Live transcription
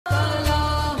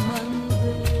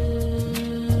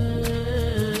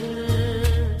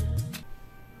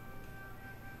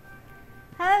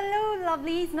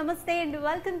lovelies, namaste and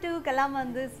welcome to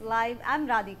Kalamandir Live. I am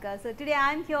Radhika. So today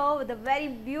I am here with a very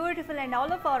beautiful and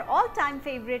all of our all-time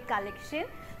favorite collection,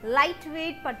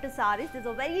 lightweight Pattu Sarees. These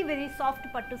are very soft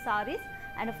Pattu Sarees,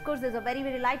 and of course there's a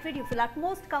very lightweight. You feel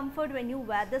utmost comfort when you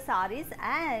wear the sarees,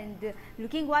 and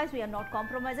looking wise we are not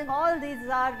compromising. All these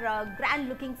are grand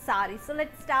looking sarees. So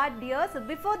let's start, dear. So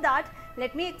before that,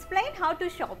 let me explain how to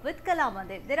shop with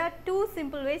Kalamandir. There are two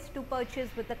simple ways to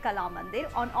purchase with the Kalamandir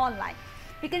on online.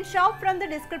 You can shop from the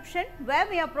description where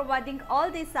we are providing all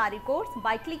these saree codes.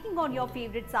 By clicking on your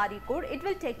favorite saree code, it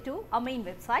will take to our main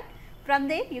website. From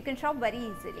there you can shop very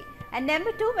easily. And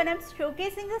number two, when I am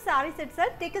showcasing the sarees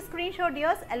itself, take a screenshot,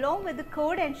 dears, along with the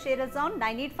code and share us on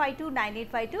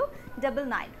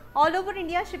 9852985299. All over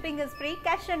India shipping is free,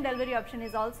 cash and delivery option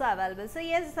is also available. So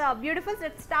yes, beautiful.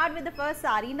 Let's start with the first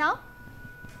saree now.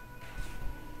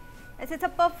 Yes, it's a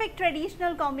perfect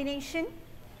traditional combination,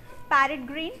 parrot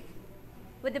green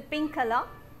with the pink color,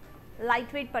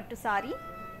 lightweight Pattu saree,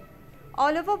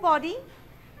 all over body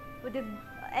with the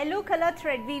yellow color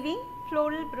thread weaving,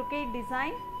 floral brocade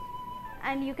design,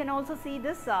 and you can also see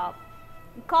this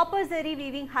copper zari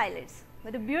weaving highlights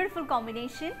with a beautiful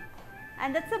combination.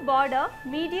 And that's a border,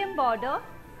 medium border,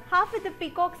 half with the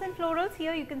peacocks and florals.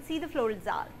 Here you can see the floral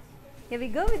zal. Here we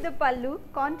go with the pallu,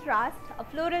 contrast, a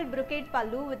floral brocade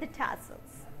pallu with the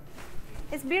tassels.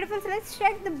 It's beautiful. So let's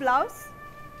check the blouse.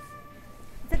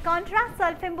 It's a contrast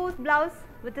self-embossed blouse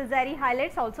with the zari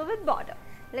highlights, also with border.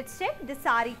 Let's check the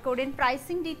saree code and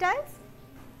pricing details.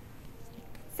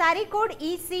 Saree code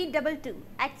EC22.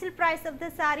 Actual price of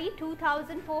the saree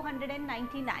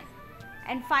 2499,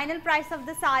 and final price of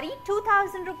the saree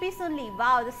 2000 rupees only.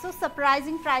 Wow, this is so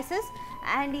surprising prices,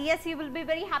 and yes, you will be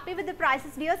very happy with the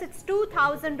prices, dears. It's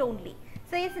 2000 only.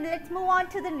 So yes, let's move on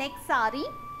to the next saree.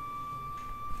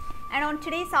 And on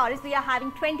today's sarees we are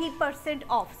having 20%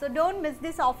 off. So don't miss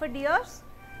this offer, dears.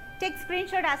 Take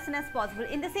screenshot as soon as possible.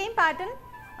 In the same pattern,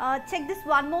 check this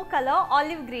one more color,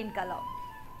 olive green color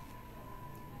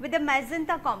with the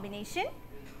magenta combination.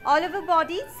 All over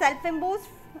body, self-embossed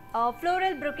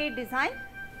floral brocade design,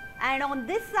 and on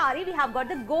this saree we have got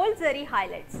the gold zari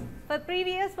highlights. For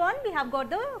previous one we have got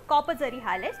the copper zari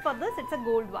highlights. For this it's a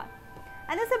gold one,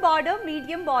 and there's a border,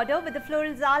 medium border with the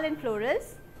floral zal and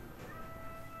florals.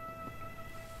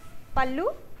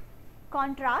 Pallu,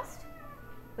 contrast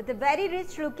with a very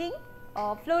rich looking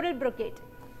floral brocade,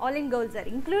 all in gold zari,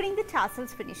 including the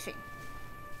tassels finishing.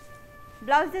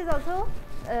 Blouse is also,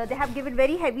 they have given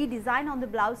very heavy design on the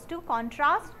blouse too,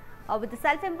 contrast with the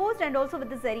self-embossed and also with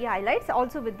the zari highlights,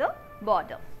 also with the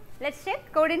border. Let's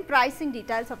check code and pricing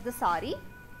details of the saree.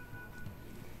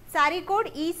 Saree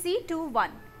code EC21.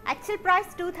 Actual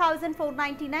price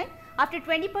 2499. After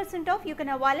 20% off, you can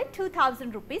avail it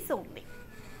 2000 rupees only.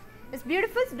 It's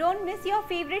beautiful. So don't miss your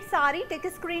favorite saree. Take a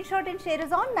screenshot and share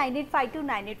us on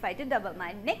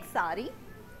 9852985299. Next saree.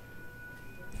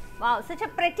 Wow, such a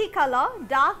pretty color,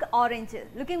 dark orange,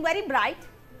 looking very bright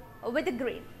with the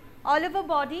green. All over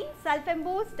body,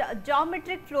 self-embossed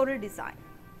geometric floral design.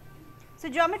 So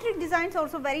geometric designs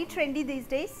also very trendy these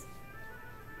days,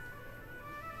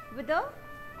 with the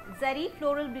zari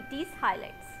floral beauties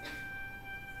highlights.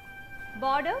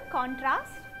 Border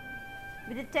contrast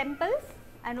with the temples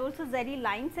and also zari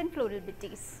lines and floral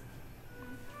beauties.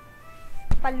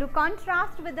 Pallu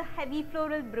contrast with the heavy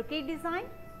floral brocade design.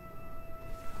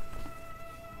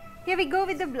 Here we go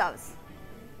with the blouse.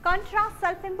 Contrast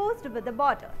self-embossed with the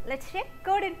border. Let's check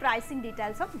code and pricing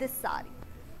details of this saree.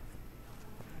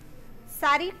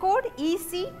 Saree code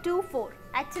EC24.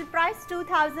 Actual price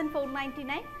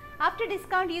 2499. After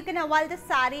discount, you can avail the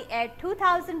saree at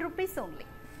 2000 rupees only.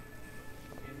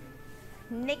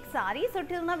 Next saree. So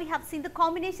till now we have seen the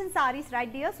combination sarees,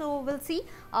 right, dear? So we'll see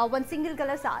one single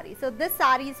color saree. So this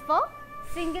saree is for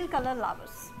single color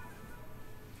lovers.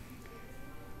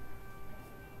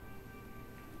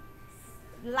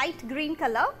 Light green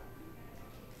color,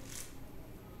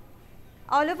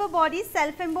 all over body,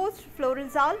 self-embossed floral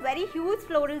zal, very huge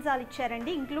floral zal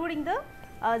ichcharandi, including the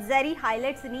zari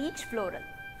highlights in each floral.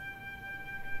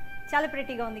 Chala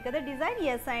pretty ga undi kada design.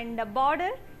 Yes, and border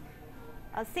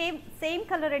same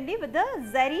color andi with the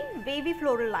zari wavy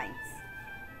floral lines.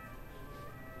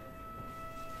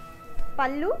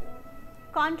 Pallu,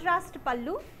 contrast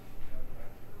pallu,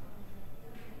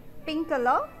 pink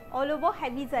color, all over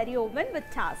heavy zari woven with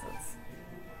tassels.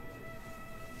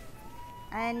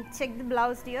 And check the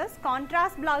blouse, dears.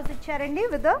 Contrast blouse ichcharandi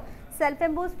with the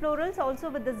self-embossed florals, also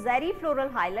with the zari floral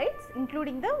highlights,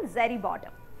 including the zari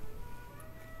border.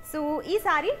 So ee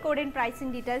saree code and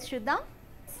pricing details chuddam.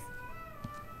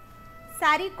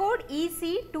 Saree code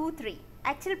EC23.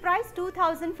 Actual price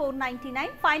 2,499,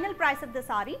 final price of the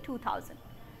saree 2,000.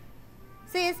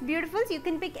 So yes, beautiful, you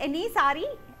can pick any saree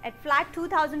at flat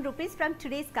 2,000 rupees from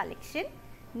today's collection.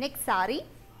 Next saree.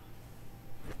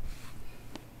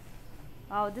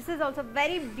 Wow, this is also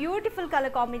very beautiful color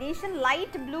combination,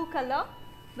 light blue color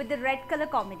with the red color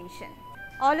combination.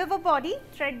 All over body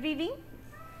thread weaving,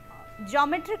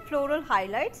 geometric floral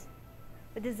highlights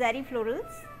with the zari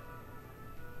florals.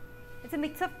 It's a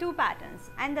mix of two patterns,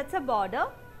 and that's a border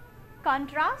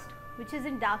contrast which is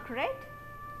in dark red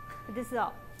with this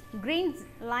green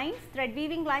lines, thread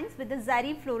weaving lines with the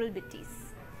zari floral bitties.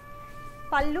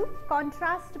 Pallu,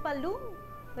 contrast pallu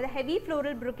with a heavy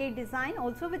floral brocade design,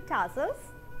 also with tassels.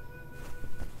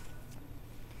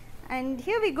 And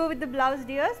here we go with the blouse,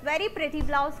 dears. Very pretty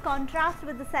blouse, contrast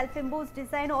with the self embossed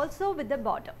design, also with the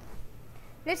border.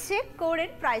 Let's check code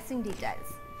and pricing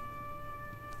details.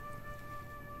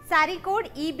 Saree code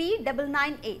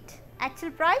EB998.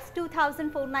 Actual price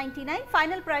 2,499.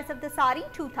 Final price of the saree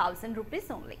 2,000 rupees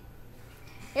only.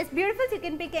 Yes, beautiful. You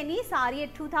can pick any saree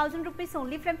at 2,000 rupees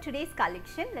only from today's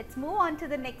collection. Let's move on to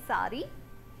the next saree.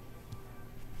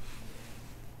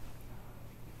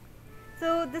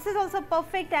 So this is also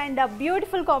perfect and a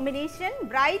beautiful combination,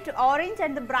 bright orange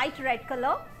and the bright red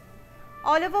color.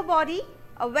 All over body,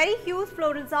 a very huge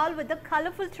floral shawl with the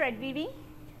colorful thread weaving,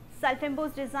 self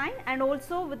embossed design, and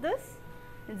also with this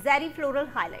zari floral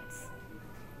highlights.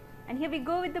 And here we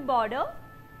go with the border,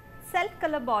 self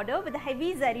color border with a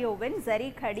heavy zari woven,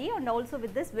 zari khadi, and also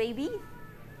with this wavy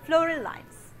floral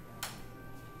lines.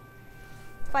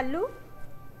 Pallu,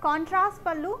 contrast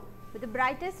pallu with the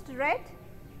brightest red,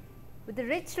 with the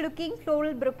rich looking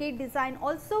floral brocade design,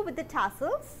 also with the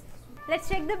tassels. Let's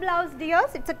check the blouse,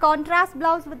 dears. It's a contrast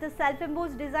blouse with the self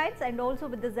embossed designs and also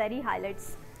with the zari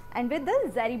highlights and with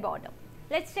the zari border.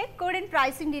 Let's check code and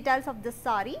pricing details of this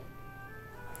saree.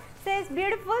 Says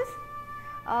beautiful.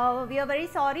 We are very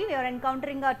sorry, we are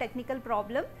encountering a technical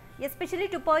problem. Especially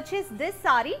to purchase this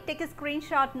saree, take a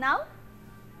screenshot now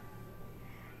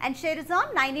and share it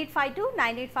on 9852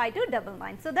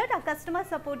 985299, so that our customer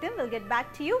support team will get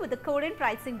back to you with the code and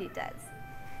pricing details.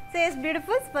 So yes,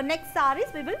 beautiful. For next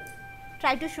sarees, we will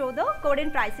try to show the code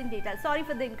and pricing details. Sorry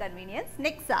for the inconvenience.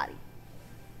 Next saree.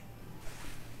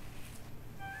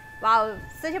 Wow,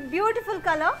 such a beautiful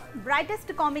color,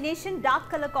 brightest combination, dark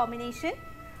color combination,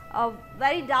 a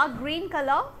very dark green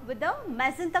color with the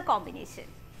magenta combination.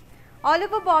 All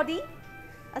over body,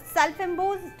 a self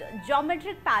embossed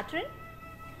geometric pattern,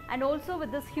 and also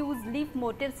with this huge leaf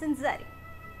motifs in zari.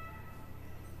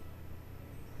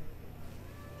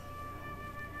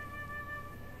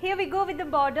 Here we go with the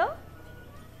border,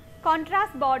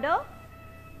 contrast border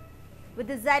with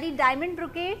the zari diamond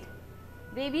brocade,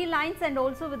 wavy lines, and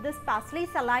also with this paisley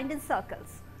aligned in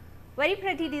circles. Very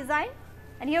pretty design.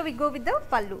 And here we go with the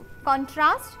pallu,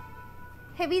 contrast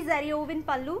heavy zari woven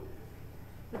pallu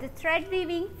with the thread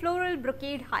weaving floral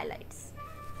brocade highlights.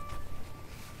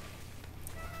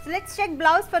 So let's check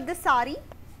blouse for the saree.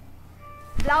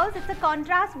 Blouse, it's a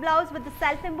contrast blouse with the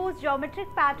self embossed geometric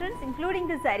patterns including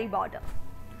the zari border.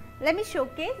 Let me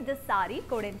showcase the saree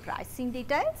code and pricing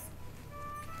details.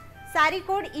 Saree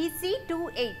code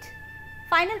EC28.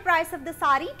 Final price of the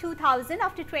saree 2,000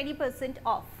 after 20%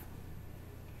 off.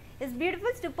 It's beautiful.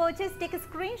 To purchase, take a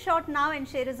screenshot now and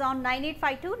share us on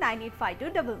 9852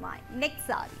 985299. Next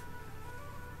saree.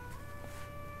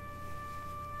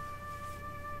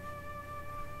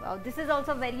 Wow, this is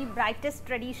also very brightest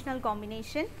traditional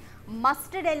combination,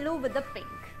 mustard yellow with the pink.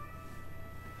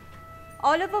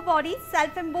 All over body,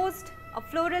 self embossed a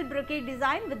floral brocade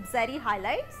design with zari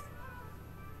highlights,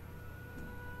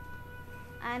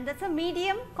 and that's a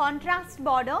medium contrast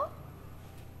border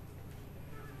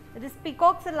with this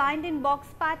peacocks aligned in box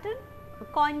pattern,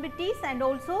 coin bitties, and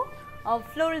also a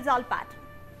floral shawl pattern.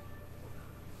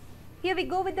 Here we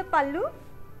go with the pallu.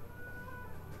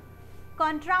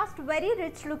 Contrast very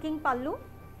rich looking pallu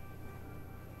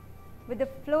with the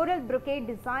floral brocade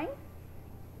design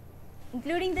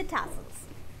including the tassels.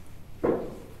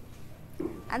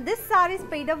 And this saree is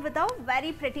paired up with a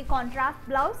very pretty contrast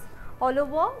blouse, all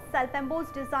over self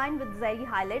embossed design with zari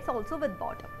highlights, also with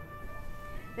border.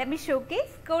 Let me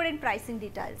showcase code and pricing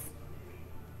details.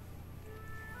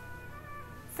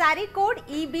 Saree code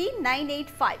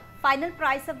EB985. Final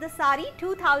price of the saree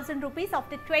 2,000 rupees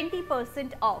after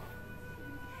 20% off.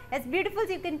 As beautiful,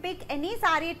 you can pick any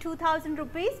saree at 2,000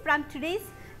 rupees from today's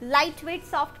lightweight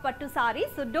soft Pattu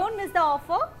Sarees. So don't miss the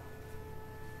offer.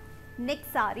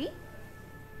 Next saree.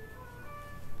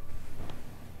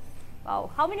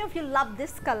 Wow, how many of you love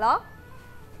this color?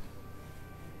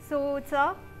 So it's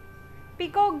a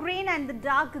peacock green and the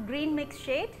dark green mixed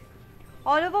shade.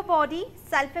 All over body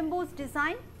self-embossed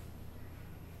design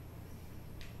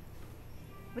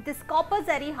with this copper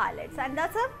zari highlights, and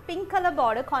that's a pink color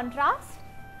border contrast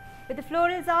with the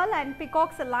floral zal and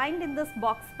peacocks aligned in this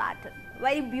box pattern.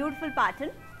 Very beautiful pattern.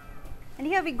 And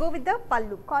here we go with the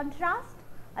pallu contrast,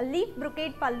 a leaf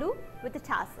brocade pallu with the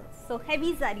tassels. So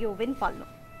heavy zari woven pallu.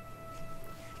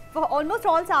 For almost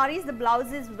all sarees, the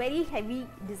blouse is very heavy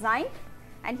design,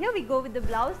 and here we go with the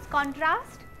blouse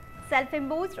contrast,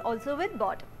 self-embossed also with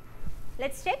border.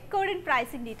 Let's check code and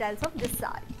pricing details of this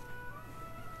saree.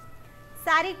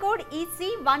 Saree code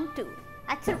EC12,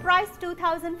 actual price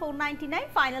 2,499,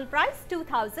 final price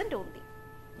 2,000 only.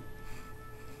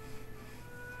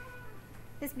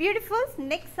 This beautiful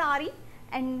next saree,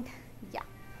 and yeah.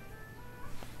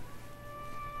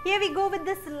 Here we go with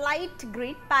this light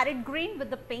green, parrot green with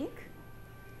the pink,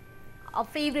 a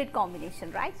favorite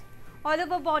combination, right? All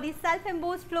over body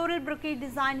self-embossed floral brocade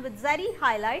design with zari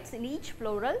highlights in each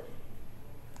floral,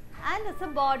 and it's a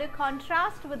border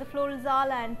contrast with the floral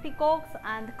zal and peacocks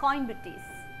and the coin booties.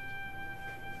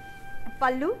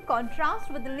 Pallu contrast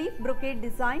with the leaf brocade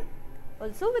design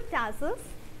also with tassels.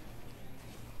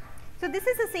 So this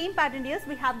is the same pattern here.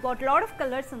 We have got a lot of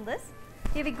colors in this.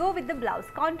 Here we go with the blouse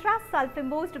contrast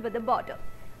self-embossed with the border.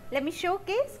 Let me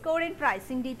showcase code and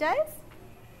pricing details.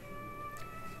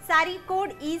 Saree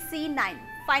code EC9,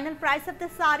 final price of the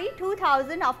saree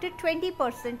 2,000 after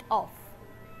 20% off.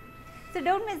 So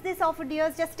don't miss this offer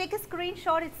dears, just take a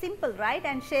screenshot, it's simple, right,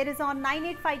 and share is on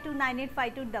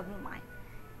 9852985299.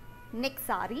 Next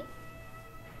saree.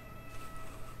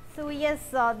 So yes,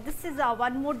 this is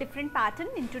one more different pattern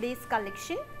in today's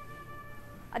collection.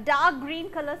 A dark green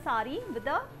color saree with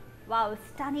a wow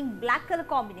stunning black color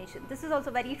combination. This is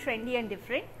also very trendy and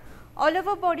different. All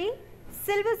over body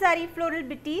silver zari floral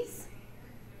booties,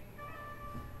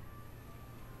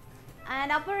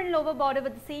 and upper and lower border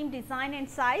with the same design and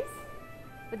size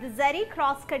with the zari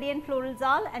cross kadi and floral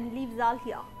zal and leaf zal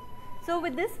here. So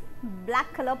with this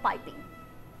black color piping,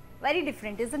 very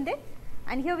different, isn't it?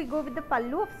 And here we go with the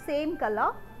pallu of same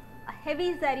color, a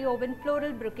heavy zari woven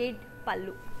floral brocade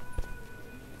pallu.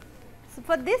 So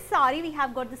for this saree we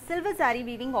have got the silver zari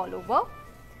weaving all over,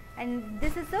 and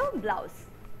this is a blouse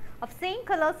of same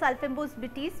color self-embossed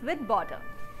booties with border.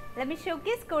 Let me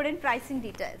showcase code and pricing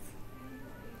details.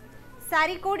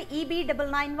 Saree code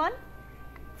EB991,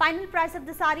 final price of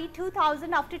the saree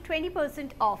 2,000 after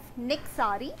 20% off. Next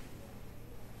saree.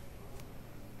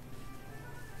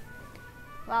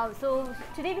 Wow, so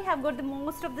today we have got the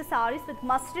most of the sarees with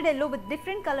mustard yellow with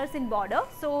different colors in border.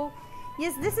 So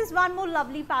yes, this is one more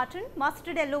lovely pattern,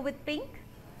 mustard yellow with pink.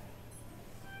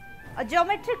 A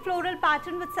geometric floral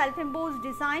pattern with self-embossed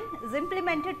design is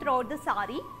implemented throughout the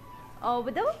saree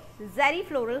with the zari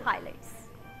floral highlights.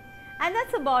 And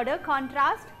that's a border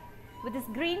contrast with this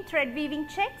green thread weaving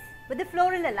checks with the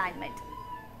floral alignment.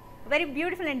 Very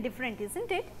beautiful and different, isn't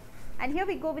it? And here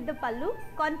we go with the pallu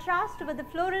contrast with the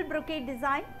floral brocade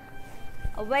design,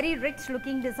 a very rich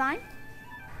looking design.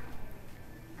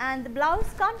 And the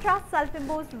blouse contrast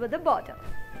self-embossed with the border.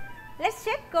 Let's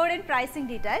check code and pricing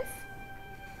details.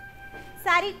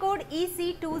 Saree code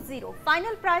EC20,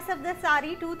 final price of the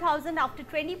saree 2,000 after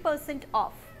 20%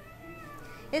 off.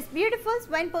 It's beautiful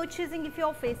when purchasing. If you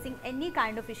are facing any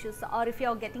kind of issues or if you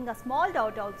are getting a small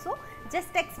doubt also,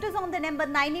 just text us on the number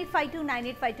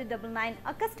 9852985299.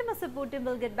 A customer support team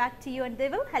will get back to you and they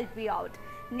will help you out.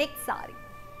 Next saree.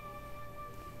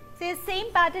 So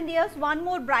same pattern here, one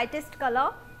more brightest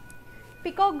color,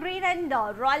 peacock green and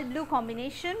royal blue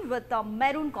combination with a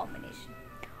maroon combination.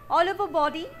 All over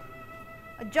body,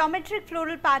 geometric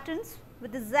floral patterns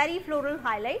with the zari floral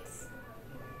highlights,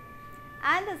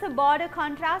 and there's a border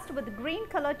contrast with the green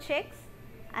color checks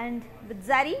and with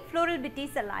zari floral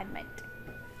booties alignment.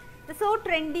 The so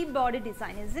trendy border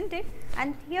design, isn't it?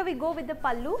 And here we go with the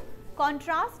pallu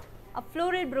contrast, a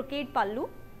floral brocade pallu,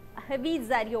 a heavy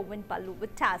zari woven pallu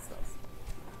with tassels.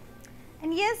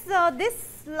 And yes,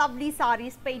 this lovely saree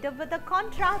is paid up with a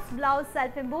contrast blouse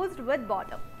self-embossed with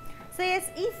border. So yes,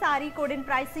 saree code and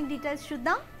pricing details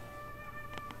Shuddha.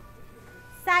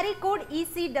 Saree code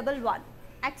EC11,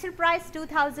 actual price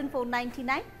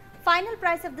 2,499, final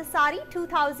price of the saree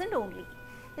 2,000 only.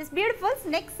 This beautiful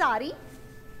next saree.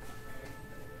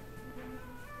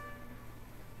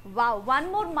 Wow, one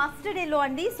more mustard yellow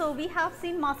Andy. So we have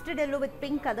seen mustard yellow with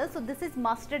pink color. So this is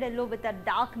mustard yellow with a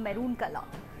dark maroon color.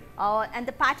 And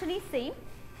the pattern is same.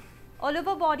 All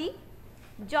over body,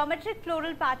 geometric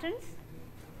floral patterns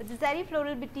with the zari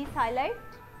floral booties highlight,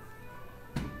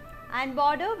 and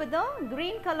border with the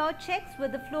green color checks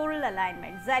with the floral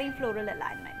alignment, zari floral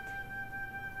alignment.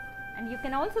 And you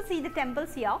can also see the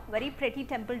temples here, very pretty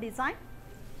temple design.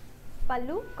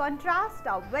 Pallu, contrast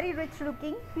a very rich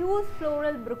looking huge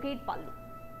floral brocade pallu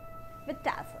with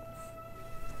tassels.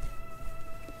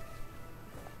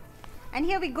 And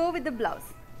here we go with the blouse.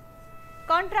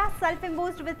 Contrast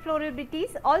self-embossed with floral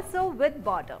booties, also with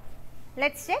border.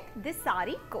 Let's check this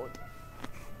saree code.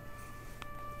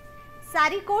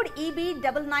 Saree code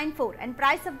EB994 and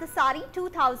price of the saree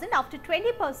 2000 after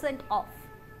 20% off.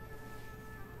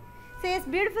 So yes,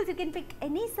 beautiful, you can pick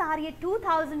any saree at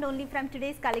 2000 only from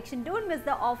today's collection. Don't miss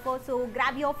the offer. So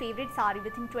grab your favorite saree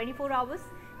within 24 hours.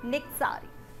 Next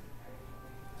saree.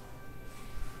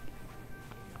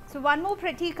 So one more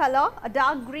pretty color, a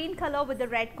dark green color with the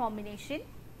red combination.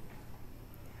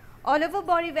 All over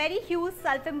body very huge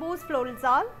self-embossed florals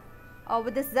are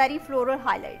with this zari floral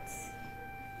highlights.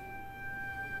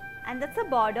 And that's a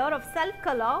border of self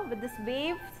color with this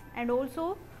waves and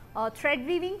also thread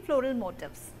weaving floral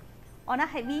motifs on a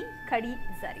heavy khadi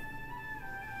zari.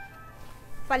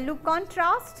 Pallu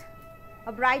contrast,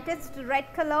 a brightest red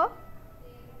color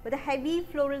with a heavy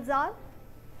floral zal.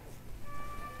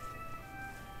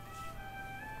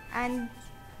 And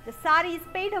the saree is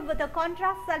paid up with a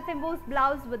contrast self-embossed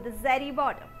blouse with the zari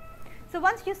border. So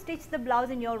once you stitch the blouse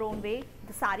in your own way,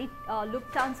 the saree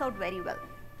look turns out very well.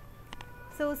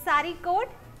 So saree code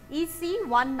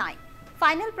EC19.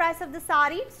 Final price of the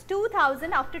saree is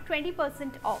 2000 after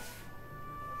 20% off.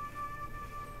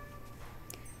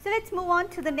 So let's move on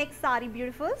to the next saree,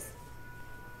 beautifuls.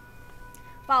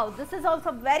 Wow, this is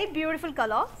also very beautiful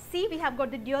color. See, we have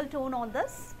got the dual tone on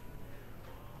this.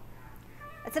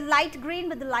 It's a light green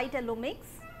with the light yellow mix.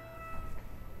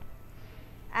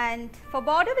 And for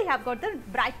border, we have got the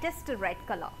brightest red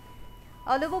color.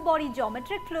 All over body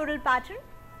geometric floral pattern,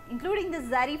 including the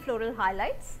zari floral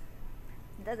highlights.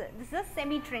 This is a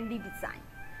semi-trendy design.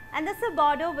 And this is a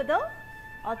border with a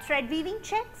thread weaving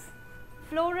checks,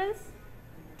 florals,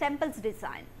 temples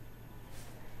design.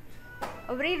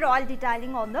 A very royal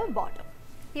detailing on the border.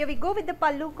 Here we go with the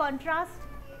pallu contrast.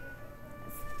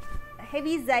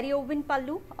 Heavy zari woven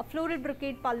pallu, a floral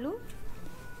brocade pallu.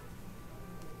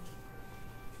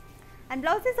 And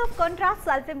blouses of contrast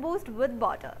self-embossed with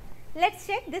border. Let's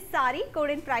check this saree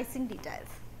code and pricing details.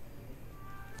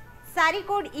 Saree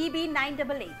code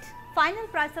EB988. Final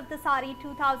price of the saree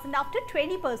 2000 after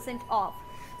 20% off.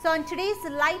 So on today's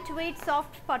lightweight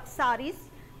soft Pattu sarees,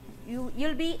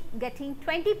 you'll be getting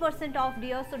 20% off,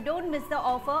 dear. So don't miss the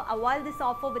offer. Avail this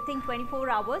offer within 24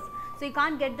 hours. So you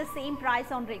can't get the same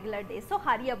price on regular days. So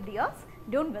hurry up, dears.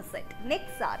 Don't miss it.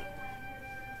 Next saree.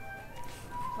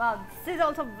 Wow, this is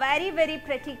also very, very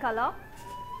pretty color.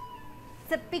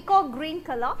 It's a peacock green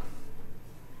color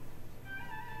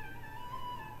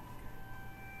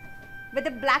with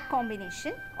a black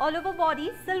combination. All over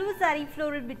body silver zari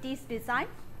floral booties design.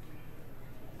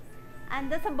 And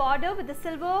there's a border with the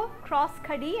silver cross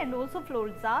khadi and also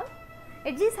floral zal.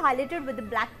 Edge is highlighted with the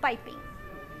black piping.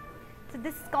 So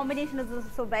this combination is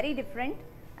also very different.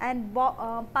 And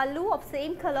pallu of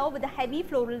same color with a heavy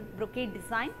floral brocade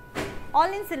design, all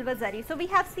in silver zari. So we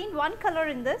have seen one color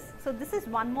in this. So this is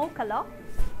one more color.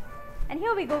 And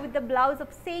here we go with the blouse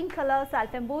of same color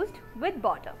self-embossed with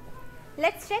border.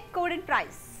 Let's check code and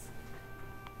price.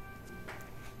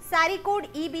 Saree code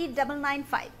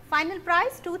EB995. Final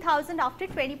price 2000 after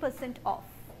 20% off.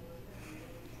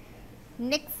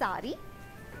 Next saree.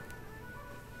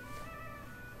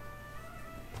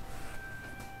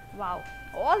 Wow,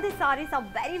 all the sarees are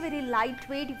very, very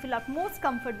lightweight. You feel utmost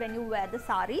comfort when you wear the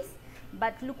sarees.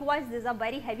 But look wise, these are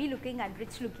very heavy looking and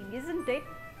rich looking, isn't it?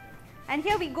 And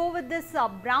here we go with this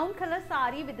brown color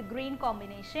saree with the green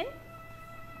combination.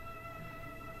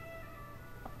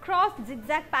 Cross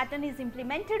zigzag pattern is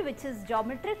implemented, which is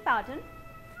geometric pattern.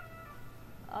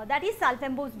 That is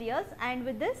self-embossed, dears, and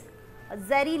with this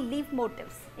zari leaf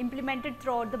motifs implemented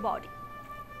throughout the body.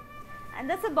 And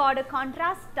this is a border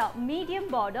contrast medium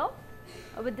border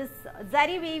with this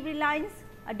zari wavy lines,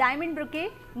 a diamond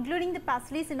brocade, including the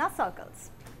paisleys in our circles.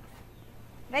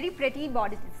 Very pretty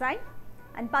body design.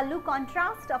 And pallu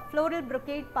contrast, a floral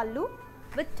brocade pallu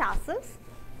with tassels.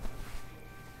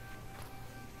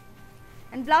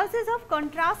 And blouses of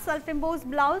contrast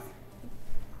self-embossed blouse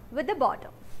with the border.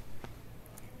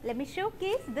 Let me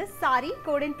showcase this saree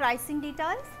code and pricing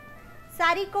details.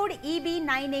 Saree code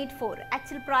EB984,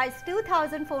 actual price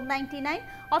 2499.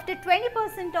 After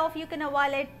 20% off, you can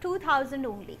avail at 2000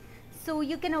 only. So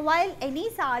you can avail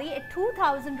any saree at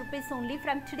 2000 rupees only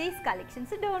from today's collection.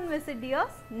 So don't miss it,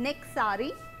 dears. Next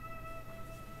saree.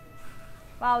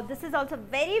 Wow, this is also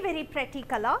very, very pretty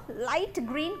color, light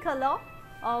green color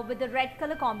with the red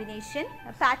color combination.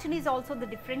 The pattern is also the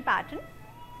different pattern.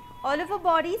 All over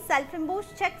body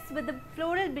self-embossed checks with the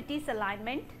floral booties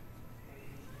alignment.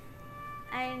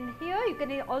 And here you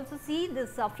can also see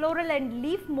this floral and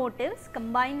leaf motifs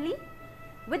combinedly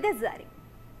with the zari.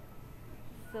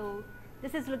 So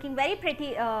this is looking very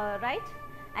pretty, right?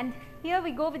 And here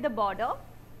we go with the border,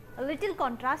 a little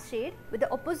contrast shade with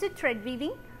the opposite thread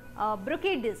weaving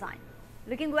brocade design,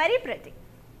 looking very pretty.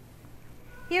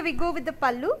 Here we go with the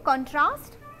pallu,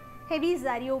 contrast, heavy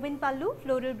zari woven pallu,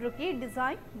 floral brocade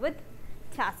design with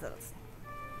tassels.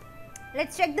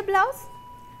 Let's check the blouse.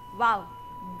 Wow,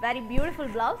 very beautiful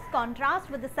blouse, contrast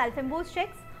with the self-embossed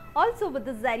checks, also with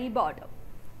the zari border.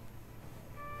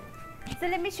 So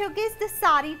let me showcase the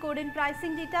saree code and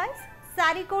pricing details.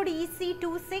 Saree code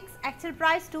EC26, actual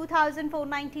price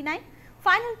 2,499,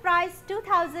 final price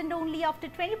 2,000 only after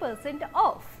 20%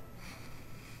 off.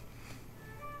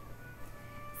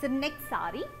 So next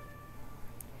saree.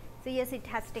 So yes, it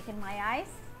has taken my eyes.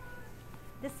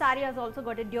 This saree has also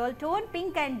got a dual tone,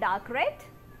 pink and dark red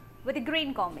with a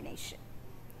green combination.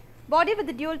 Body with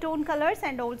the dual tone colors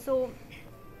and also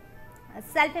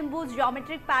self-embossed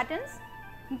geometric patterns,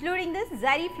 including this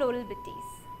zari floral bitties.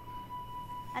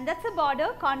 And that's a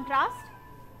border, contrast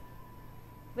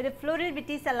with a floral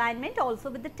bitties alignment, also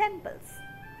with the temples.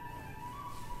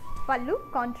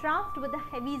 Pallu, contrast with a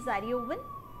heavy zari woven,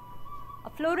 a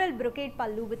floral brocade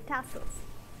pallu with tassels.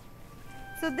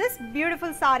 So this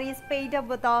beautiful saree is paired up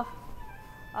with a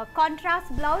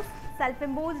contrast blouse,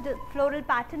 self-embossed floral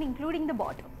pattern including the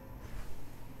border.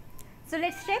 So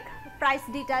let's check price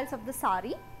details of the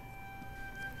saree.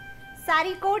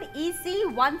 Saree code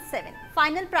EC17,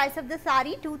 final price of the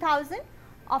saree 2,000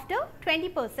 after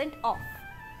 20% off.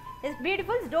 It's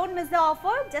beautiful, don't miss the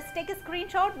offer, just take a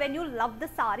screenshot when you love the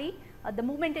saree, the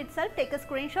moment itself, take a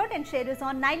screenshot and share us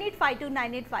on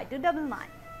 9852985299.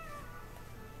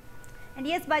 And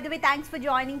yes, by the way, thanks for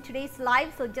joining today's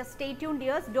live. So just stay tuned,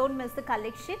 dears, don't miss the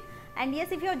collection. And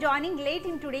yes, if you are joining late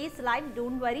in today's live,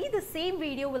 don't worry, the same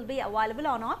video will be available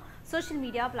on our social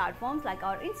media platforms like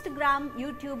our Instagram,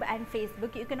 YouTube and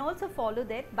Facebook. You can also follow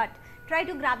there, but try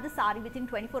to grab the saree within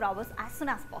 24 hours as soon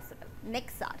as possible.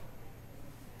 Next saree.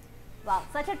 Wow,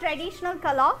 such a traditional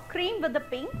color, cream with the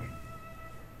pink.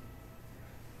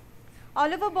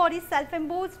 All over body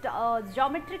self-embossed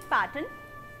geometric pattern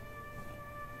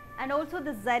and also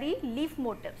the zari leaf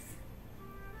motifs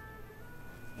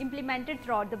implemented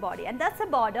throughout the body, and that's a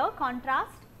border,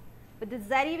 contrast with the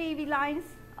zari wavy lines,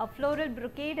 a floral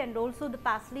brocade and also the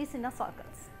paisleys in a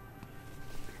circles.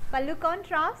 Pallu,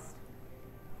 contrast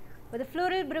with a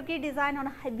floral brocade design on a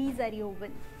heavy zari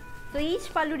woven. So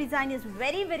each pallu design is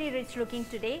very rich looking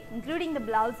today, including the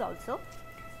blouse also.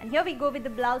 And here we go with the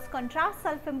blouse, contrast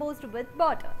self-embossed with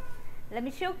border. Let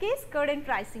me showcase code and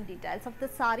pricing details of the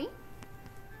saree.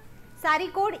 Saree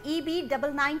code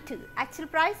EB992, actual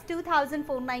price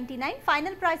 2,499,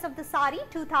 final price of the saree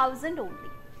 2,000 only.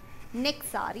 Next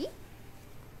saree.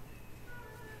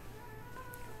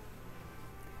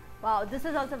 Wow, this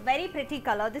is also very pretty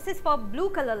color. This is for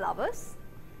blue color lovers.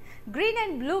 Green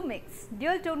and blue mix,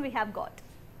 dual tone we have got.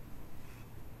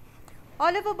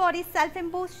 All over body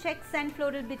self-embossed checks and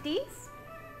floral bitties,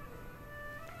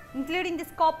 including this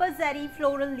copper zari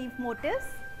floral leaf motifs.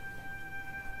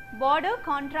 Border,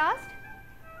 contrast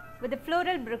with the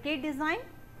floral brocade design.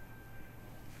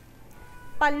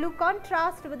 Pallu,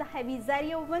 contrast with the heavy zari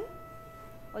woven,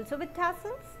 also with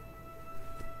tassels.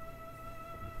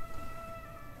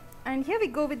 And here we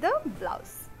go with the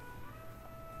blouse.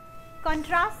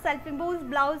 Contrast self-embossed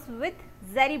blouse with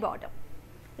zari border.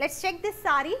 Let's check this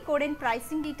saree code and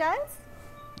pricing details.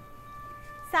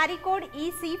 Saree code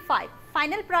EC5,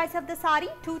 final price of the saree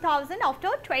 2,000 after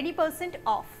 20%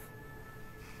 off.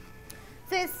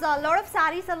 So yes, a lot of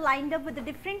sarees are lined up with the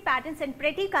different patterns and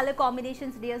pretty color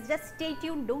combinations, dears. Just stay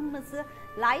tuned, don't miss the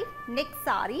live. Next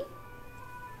saree.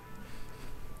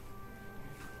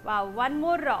 Wow, one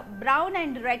more brown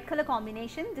and red color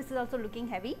combination. This is also looking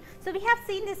heavy. So we have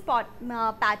seen these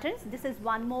patterns. This is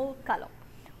one more color.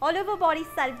 All over body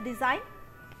self design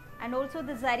and also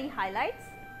the zari highlights.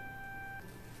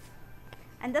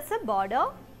 And that's a border.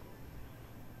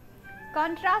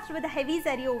 Contrast with the heavy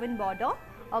zari woven border,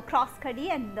 cross khadi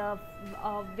and the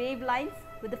wave lines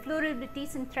with the floral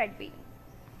bitties and thread weaving.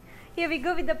 Here we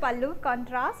go with the pallu,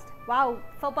 contrast. Wow,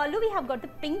 for pallu we have got the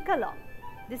pink color.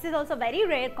 This is also very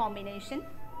rare combination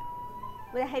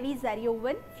with a heavy zari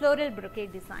woven floral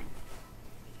brocade design.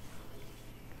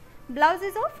 Blouse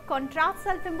is of contrast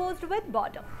self-embossed with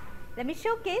border. Let me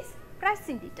showcase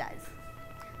pricing details.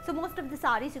 So most of the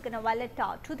sarees you can avail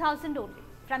at 2,000 only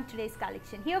from today's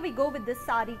collection. Here we go with this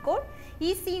saree code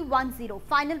EC10,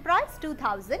 final price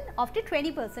 2,000 after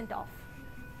 20% off.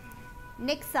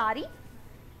 Next saree.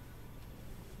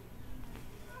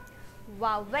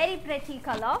 Wow, very pretty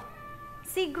color.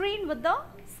 sea green with the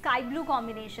sky blue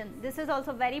combination. This is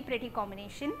also very pretty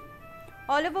combination.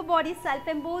 All over body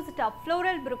self-embossed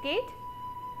floral brocade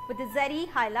with the zari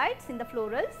highlights in the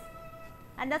florals,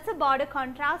 and that's a border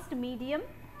contrast medium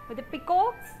with the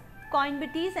peacocks, coin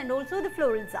beaties, and also the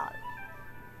florals are.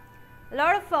 A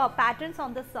lot of patterns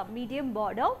on this medium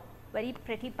border, very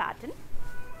pretty pattern.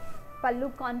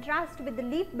 Pallu contrast with the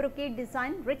leaf brocade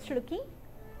design, rich looking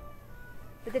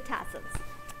with the tassels.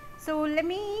 So let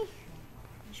me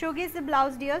showcase the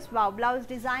blouse, dears. Wow, blouse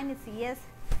design is, yes,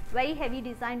 very heavy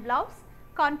design blouse.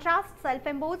 Contrast self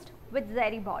embossed with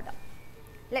zari border.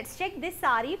 Let's check this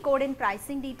saree code and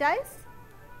pricing details.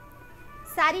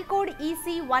 Saree code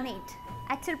EC18.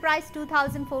 Actual price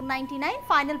 2,499.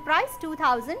 Final price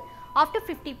 2,000 after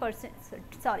 50%.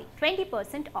 Sorry,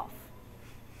 20% off.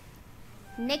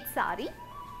 Next saree.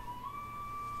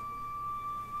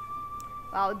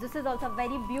 Wow, this is also a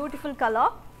very beautiful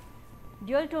color.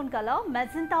 Dual tone color,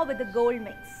 magenta with the gold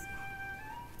mix.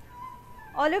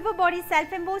 All over body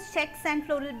self embossed checks and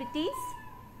floral beaties,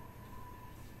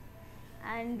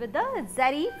 and with the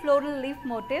zari floral leaf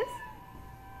motifs.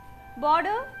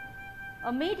 Border,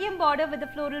 a medium border with the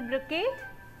floral brocade.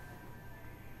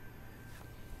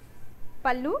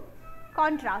 Pallu,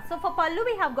 contrast. So for pallu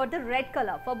we have got the red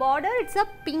color. For border it's a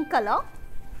pink color.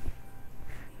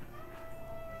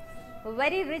 A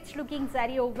very rich looking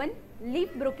zari woven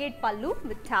leaf brocade pallu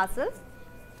with tassels.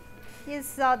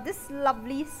 Yes, this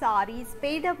lovely saree is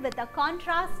paired up with a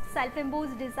contrast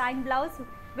self-embossed design blouse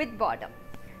with border.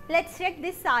 Let's check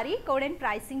this saree code and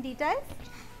pricing details.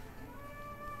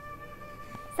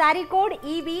 Saree code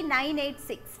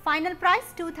EB986. Final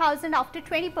price 2,000 after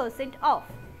 20% off.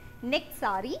 Next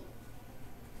saree.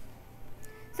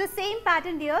 So same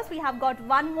pattern, dears. We have got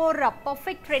one more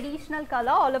perfect traditional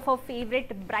color, all of our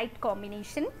favorite bright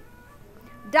combination.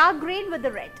 Dark green with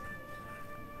the red.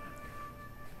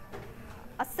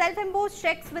 A self-embossed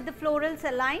checks with the florals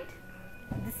aligned.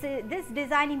 This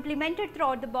design implemented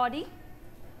throughout the body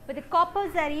with the copper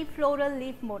zari floral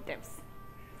leaf motifs.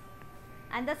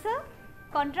 And that's a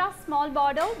contrast small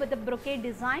border with the brocade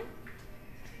design.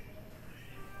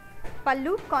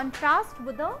 Pallu contrast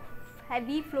with the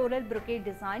heavy floral brocade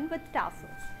design with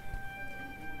tassels.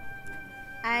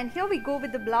 And here we go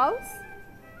with the blouse.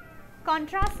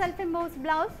 Contrast self-embossed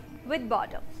blouse with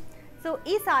border. So,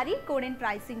 this saree code and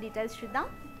pricing details, Shridham.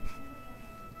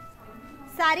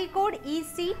 Saree code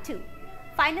EC2.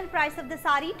 Final price of the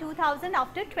saree 2,000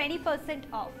 after 20%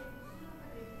 off.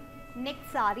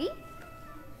 Next saree.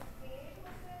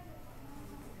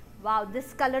 Wow,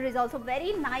 this color is also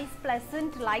very nice,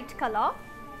 pleasant light color.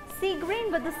 Sea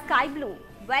green with the sky blue.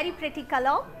 Very pretty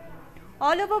color.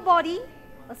 All over body,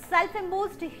 a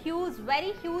self-embossed hues,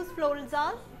 very hues florals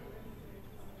are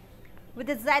with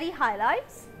the zari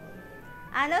highlights.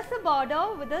 And as a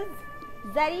border with the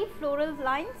zari floral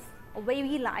lines, or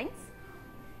wavy lines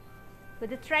with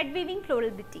the thread weaving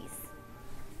floral beaties.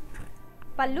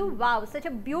 Pallu, wow, such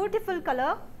a beautiful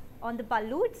color on the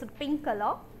pallu. It's a pink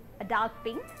color, a dark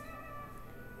pink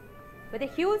with a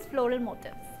huge floral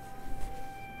motifs.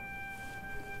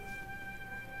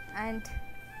 And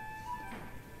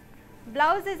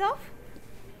blouse is of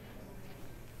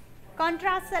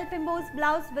contrast self-embossed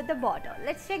blouse with the border.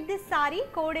 Let's check this saree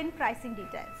code and pricing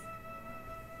details.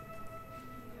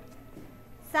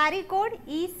 Saree code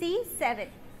EC7.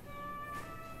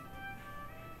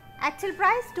 Actual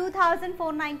price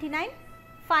 2,499.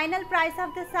 Final price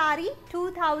of the saree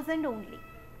 2,000 only.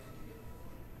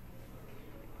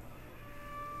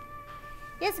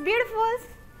 Yes, beautifuls.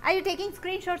 Are you taking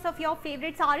screenshots of your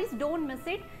favorite sarees? Don't miss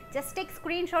it. Just take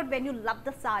screenshot when you love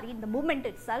the saree in the moment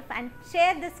itself and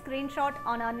share this screenshot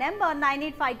on our number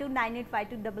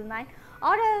 9852985299,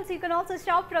 or else you can also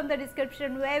shop from the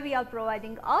description where we are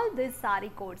providing all these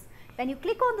saree codes. When you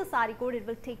click on the saree code, it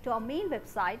will take to our main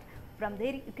website. From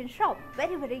there you can shop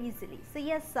very easily. So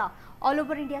yes, all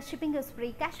over India shipping is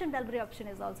free. Cash on delivery option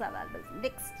is also available.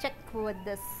 Next, check with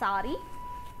this saree.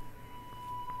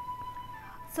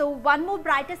 So one more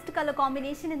brightest color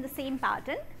combination in the same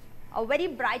pattern. A very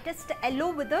brightest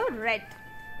yellow with a red.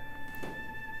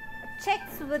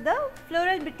 Checks with the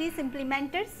floral beaties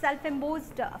implemented,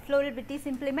 self-embossed floral beaties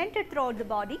implemented throughout the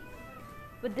body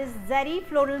with this zari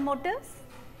floral motifs,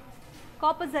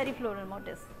 copper zari floral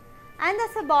motifs. And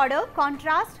as a border,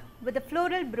 contrast with the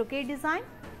floral brocade design.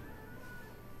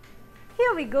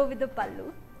 Here we go with the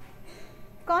pallu.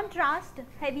 Contrast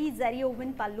heavy zari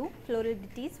woven pallu, floral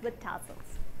beaties with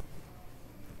tassels.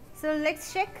 So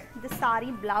let's check the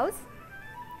saree blouse.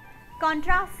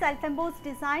 Contrast self-embossed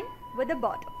design with a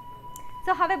border.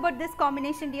 So how about this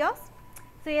combination, dears?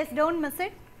 So yes, don't miss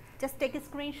it. Just take a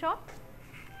screenshot.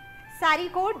 Saree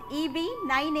code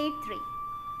EB983.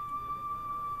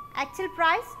 Actual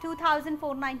price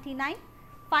 2,499.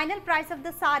 Final price of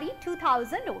the saree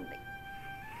 2,000 only.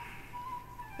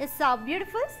 It's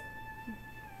beautiful.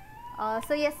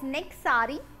 So yes, next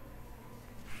saree.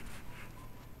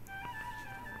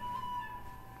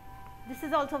 This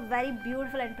is also very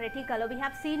beautiful and pretty color. We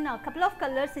have seen a couple of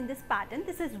colors in this pattern.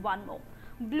 This is one more.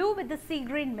 Blue with the sea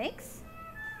green mix.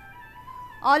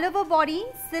 All over body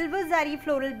silver zari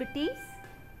floral booties.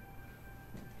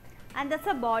 And that's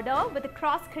a border with the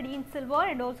cross khadi in silver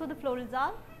and also the florals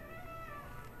are.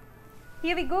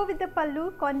 Here we go with the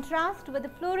pallu, contrast with the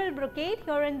floral brocade.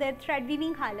 Here and there thread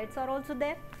weaving highlights are also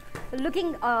there,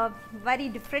 looking very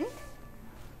different.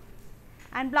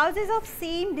 And blouses of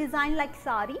same design like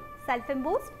saree, self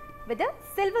embossed with a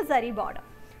silver zari border.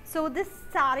 So this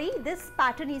saree, this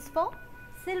pattern is for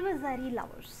silver zari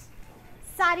lovers.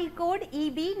 Saree code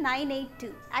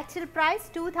EB982. Actual price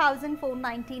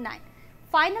 2,499.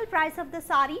 Final price of the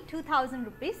saree 2,000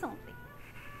 rupees only.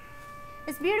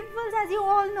 It's beautiful. As you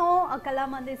all know,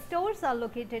 Kalamandir stores are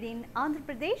located in Andhra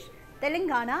Pradesh,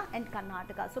 Telangana and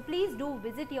Karnataka. So please do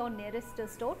visit your nearest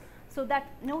store so that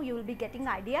you will be getting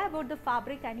idea about the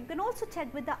fabric, and you can also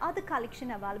check with the other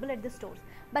collection available at the stores.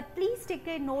 But please take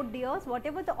a note, dears,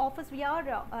 whatever the offers we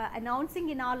are announcing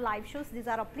in our live shows, these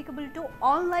are applicable to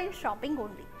online shopping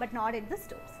only, but not at the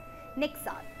stores. Next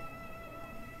saree.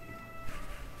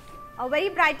 A very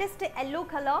brightest yellow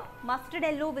color, mustard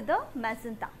yellow with the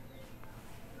magenta.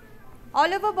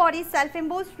 All over body self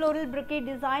embossed floral brocade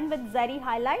design with zari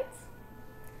highlights,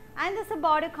 and there's a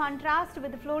border contrast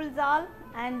with the floral zal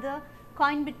and the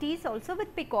coin booties also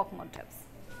with peacock motifs.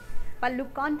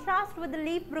 Pallu contrast with the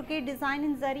leaf brocade design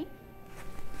in zari,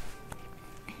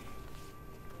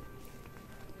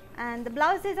 and the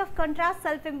blouse is of contrast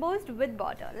self embossed with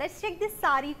border. Let's check this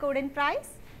saree code and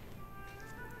price.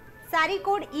 Saree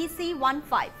code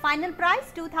EC15. Final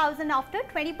price 2,000 after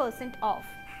 20% off.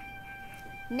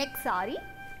 Next saree.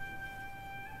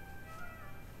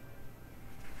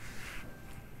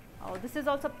 Oh, this is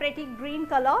also pretty green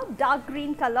color, dark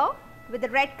green color with the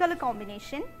red color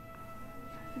combination.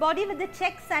 Body with the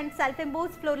checks and self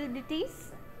embossed floral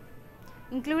details,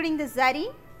 including the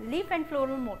zari, leaf and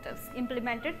floral motifs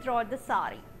implemented throughout the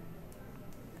saree.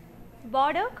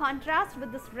 Border contrast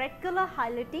with this red color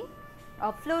highlighting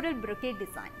a floral brocade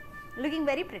design, looking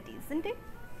very pretty, isn't it?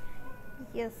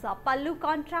 Yes, pallu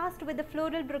contrast with the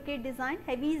floral brocade design,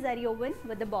 heavy zari woven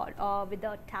with the border with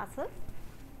the tassel.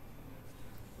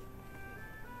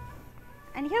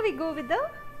 And here we go with the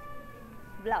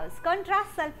blouse,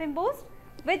 contrast self embossed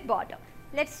with border.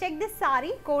 Let's check this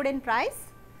saree code and price.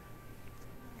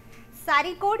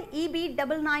 Saree code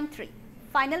EB993.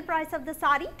 Final price of the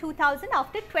saree 2,000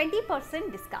 after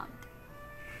 20% discount.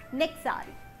 Next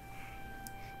saree.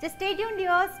 Just stay tuned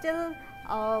here, still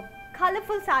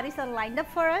colorful sarees are lined up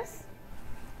for us.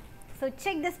 So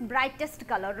check this brightest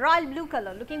color, royal blue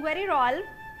color, looking very royal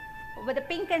with a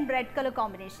pink and red color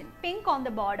combination. Pink on the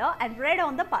border and red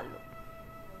on the pallu.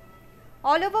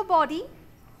 All over body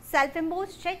self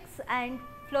embossed checks and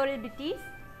floral booties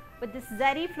with this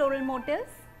zari floral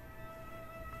motifs.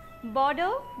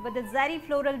 Border with the zari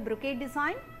floral brocade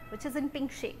design, which is in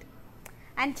pink shade.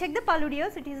 And check the pallu,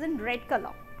 dears, it is in red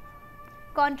color.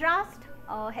 Contrast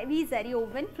heavy zari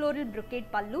woven floral brocade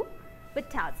pallu with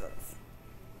tassels.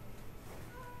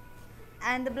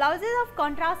 And the blouse is of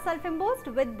contrast self embossed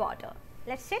with border.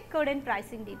 Let's check code and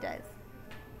pricing details.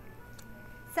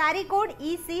 Saree code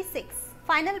EC6.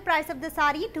 Final price of the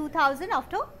saree 2,000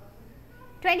 after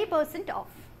 20% off.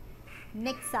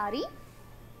 Next saree.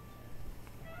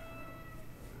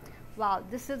 Wow,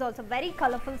 this is also very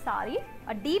colorful saree,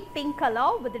 a deep pink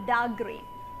color with a dark green.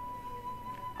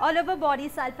 All over body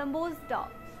self embossed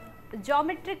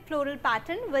geometric floral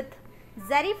pattern with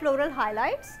zari floral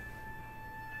highlights,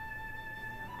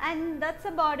 and that's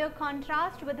a border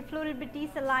contrast with the floral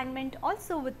booties alignment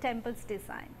also with temples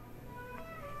design.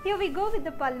 Here we go with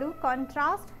the pallu,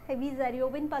 contrast heavy zari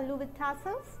woven pallu with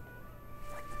tassels.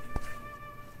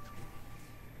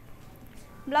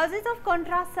 Blouses of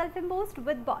contrast self embossed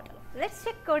with border. Let's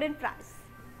check code and price.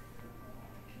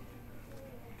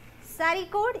 Saree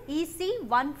code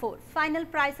EC14. Final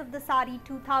price of the saree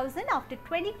 2,000 after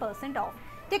 20% off.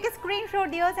 Take a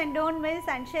screenshot, dears, and don't miss,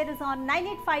 and share us on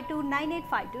 9852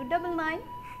 985299.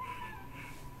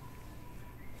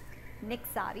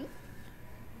 Next saree.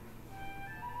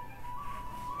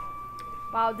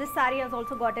 Wow, this saree has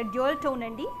also got a dual tone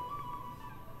Andy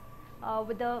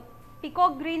with the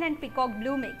peacock green and peacock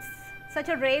blue mix. Such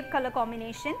a rare color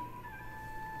combination.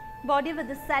 Body with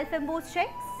the self embossed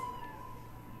checks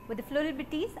with the floral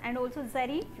bitties and also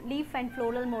zari leaf and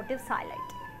floral motifs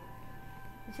highlight,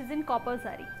 which is in copper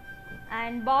zari,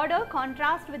 and border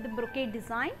contrast with the brocade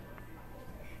design.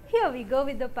 Here we go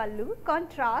with the pallu,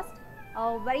 contrast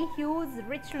a very huge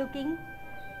rich looking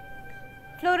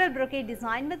floral brocade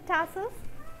design with tassels,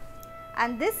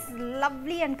 and this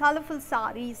lovely and colorful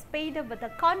saree is paired up with a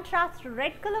contrast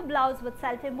red color blouse with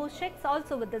self embossed checks,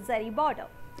 also with the zari border.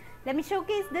 Let me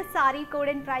showcase this saree code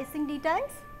and pricing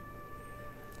details.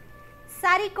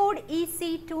 Saree code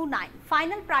EC29,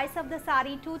 final price of the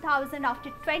saree 2000 after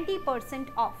 20%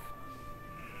 off.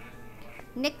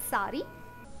 Next saree.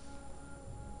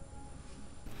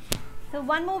 So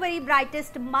one more very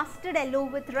brightest mustard yellow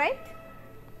with red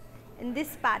in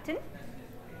this pattern.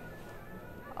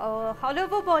 All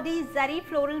over body zari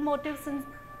floral motifs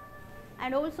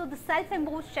and also the self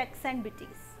embossed checks and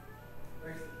bitties.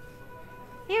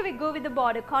 Here we go with the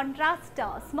border contrast,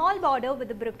 small border with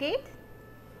the brocade.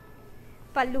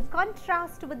 Pallu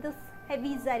contrast with this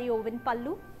heavy zari woven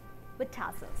pallu with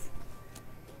tassels.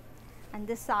 And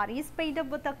this saree is paired up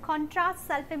with a contrast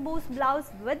self embossed blouse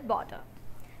with border.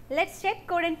 Let's check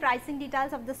code and pricing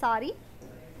details of the saree.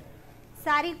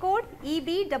 Saree code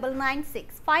EB996.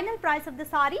 Final price of the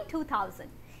saree 2000.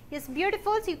 Yes,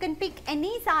 beautiful. So you can pick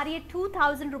any saree at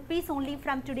 2000 rupees only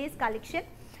from today's collection.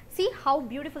 See how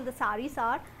beautiful the sarees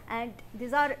are, and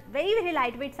these are very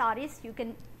lightweight sarees. You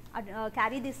can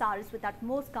carry these sarees with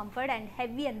utmost comfort, and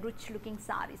heavy and rich looking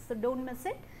sarees. So don't miss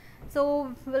it.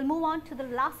 So we'll move on to the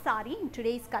last saree in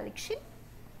today's collection.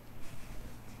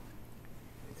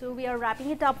 So we are wrapping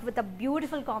it up with a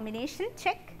beautiful combination.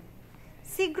 Check.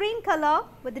 Sea green color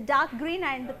with the dark green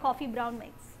and the coffee brown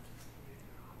mix.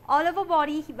 All over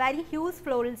body very huge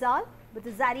florals are with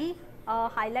the zari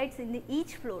highlights in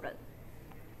each floral.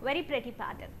 Very pretty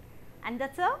pattern, and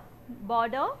that's a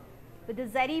border with the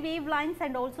zari wave lines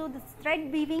and also the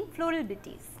thread weaving floral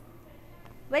bitties.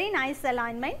 Very nice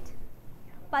alignment.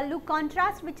 Pallu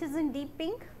contrast, which is in deep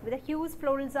pink with a huge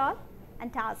florals are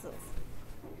and tassels.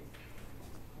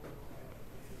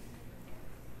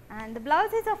 And the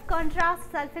blouse is of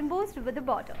contrast self embossed with the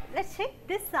border. Let's check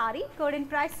this saree code and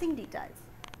pricing details.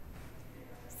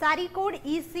 Saree code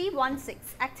EC16,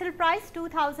 actual price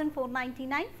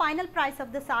 2499, final price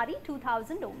of the saree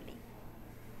 2000 only.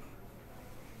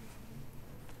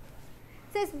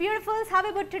 So it's beautiful. How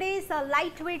about today's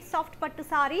lightweight soft pattu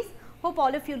sarees? Hope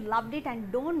all of you loved it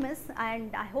and don't miss,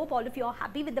 and I hope all of you are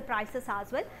happy with the prices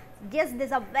as well. Yes,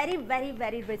 these are very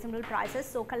reasonable prices.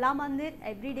 So Kalamandir,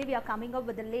 every day we are coming up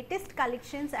with the latest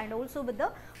collections and also with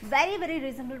the very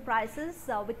reasonable prices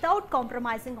without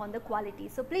compromising on the quality.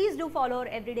 So please do follow our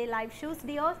everyday live shows,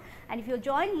 dears, and if you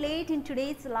join late in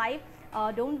today's live,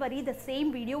 don't worry, the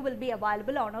same video will be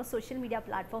available on our social media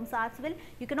platforms as well.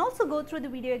 You can also go through the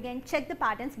video again, check the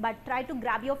patterns, but try to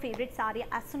grab your favorite saree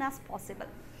as soon as possible.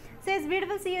 So it's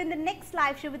beautiful. See you in the next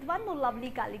live show with one more lovely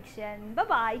collection. Bye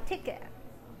bye. Take care.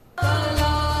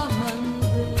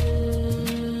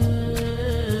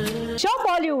 Shop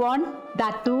all you want,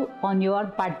 that too on your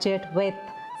budget with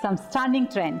some stunning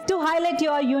trends. To highlight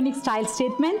your unique style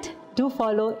statement, do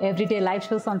follow everyday live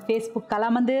shows on Facebook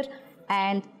Kalamandir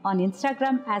and on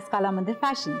Instagram as Kalamandir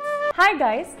Fashions. Hi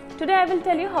guys, today I will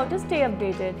tell you how to stay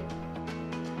updated.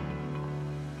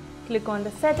 Click on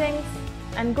the settings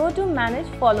and go to manage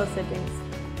follow settings.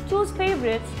 Choose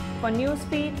favorites for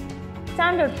newsfeed,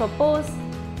 standard for posts,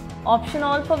 option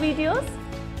all for videos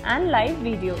and live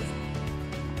videos.